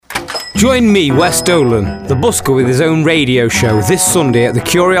Join me, Wes Dolan, the busker with his own radio show, this Sunday at the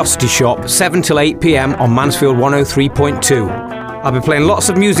Curiosity Shop, 7 till 8 p.m. on Mansfield 103.2. I'll be playing lots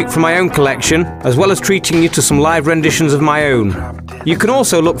of music from my own collection, as well as treating you to some live renditions of my own. You can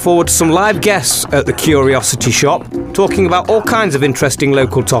also look forward to some live guests at the Curiosity Shop, talking about all kinds of interesting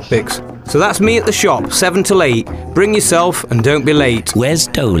local topics. So that's me at the shop, 7 till 8. Bring yourself and don't be late. Wes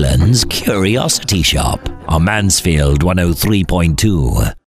Dolan's Curiosity Shop on Mansfield 103.2.